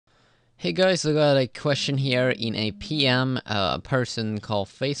Hey guys, I got a question here in a PM. A person called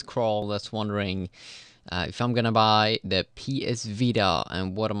FaceCrawl that's wondering if I'm gonna buy the PS Vita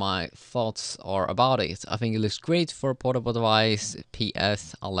and what my thoughts are about it. I think it looks great for a portable device.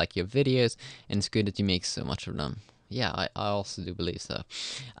 PS, I like your videos, and it's good that you make so much of them. Yeah, I also do believe so.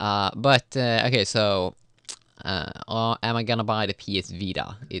 Okay, so am I gonna buy the PS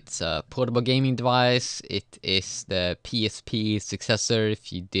Vita? It's a portable gaming device. It is the PSP successor,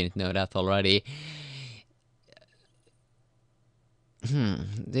 if you didn't know that already.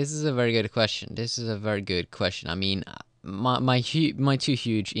 This is a very good question. This is a very good question. I mean, my two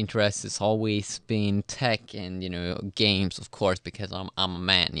huge interests has always been tech and games, of course, because I'm a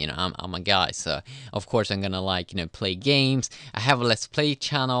man. I'm a guy, so of course I'm gonna like play games. I have a Let's Play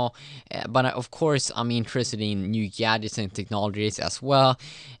channel, but of course I'm interested in new gadgets and technologies as well.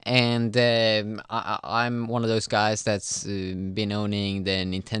 And I'm one of those guys that's been owning the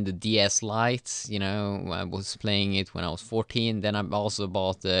Nintendo DS Lite. I was playing it when I was 14. Then I also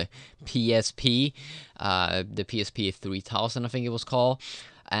bought the PSP 3000, I think it was called.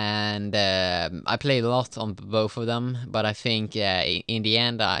 And I played a lot on both of them, but I think in the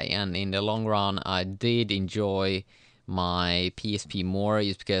end, and in the long run, I did enjoy my PSP more,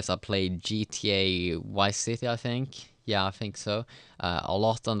 just because I played GTA Vice City, I think. Yeah, I think so. A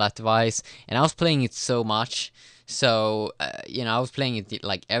lot on that device, and I was playing it so much. So I was playing it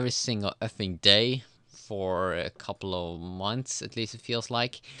like every single effing day for a couple of months, at least it feels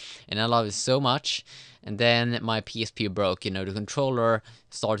like, and I love it so much. And then my PSP broke. The controller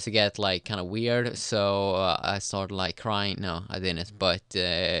started to get like kind of weird, so I started like crying. No, I didn't, but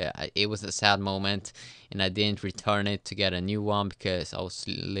it was a sad moment, and I didn't return it to get a new one because I was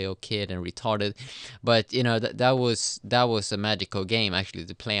a little kid and retarded. But that was a magical game actually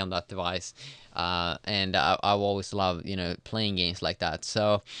to play on that device. And I've always loved playing games like that.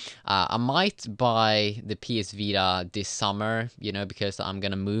 So I might buy the PS Vita this summer, because I'm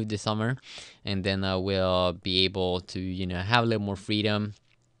gonna move this summer, and then I will be able to have a little more freedom.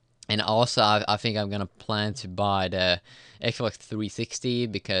 And also, I think I'm gonna plan to buy the Xbox 360,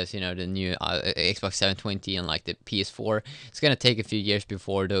 because the new Xbox 720 and like the PS4. It's gonna take a few years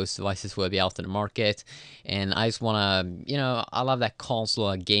before those devices will be out in the market, and I just wanna, I love that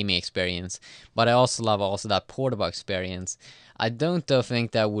console gaming experience, but I also love that portable experience. I don't though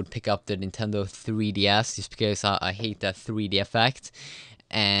think that I would pick up the Nintendo 3DS, just because I hate that 3D effect.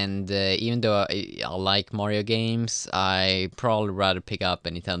 And even though I like Mario games, I probably rather pick up a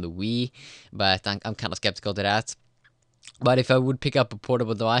Nintendo Wii, but I'm kind of skeptical to that. But if I would pick up a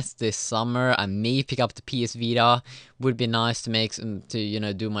portable device this summer, I may pick up the PS Vita. Would be nice to make some,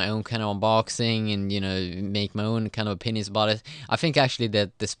 to do my own kind of unboxing, and make my own kind of opinions about it. I think actually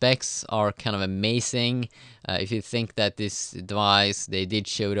that the specs are kind of amazing. If you think that this device they did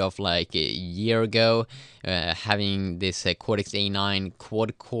show it off like a year ago, having this Cortex A9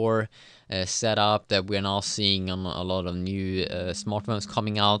 quad core setup that we're now seeing on a lot of new smartphones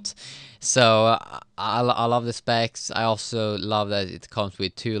coming out. So I love the specs. I also love that it comes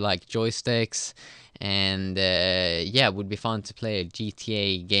with two like joysticks, and yeah, it would be fun to play a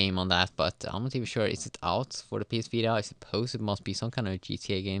GTA game on that. But I'm not even sure, is it out for the PS Vita? I suppose it must be some kind of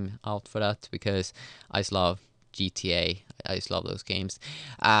GTA game out for that, because I just love GTA. I just love those games.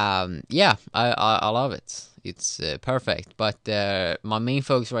 Yeah, I love it. It's perfect. But my main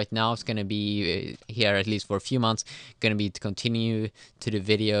focus right now is gonna be here, at least for a few months. Gonna be to continue to the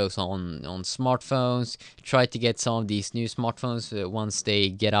videos on smartphones. Try to get some of these new smartphones once they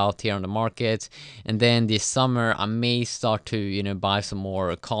get out here on the market, and then this summer I may start to buy some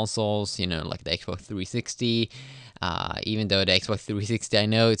more consoles. Like the Xbox 360. Even though the Xbox 360, I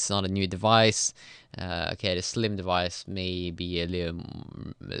know it's not a new device. Okay, the slim device may be a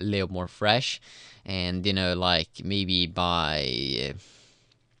little more fresh, and like maybe buy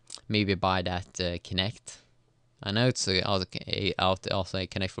that Kinect. I know it's out also a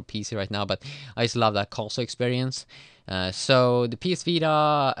Connect for PC right now, but I just love that console experience. So the PS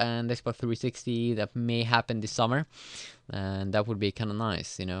Vita and Xbox 360, that may happen this summer, and that would be kind of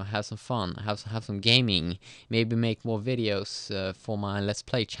nice. Have some fun, have some gaming, maybe make more videos for my Let's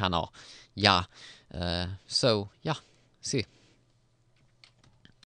Play channel. Yeah. So yeah, see.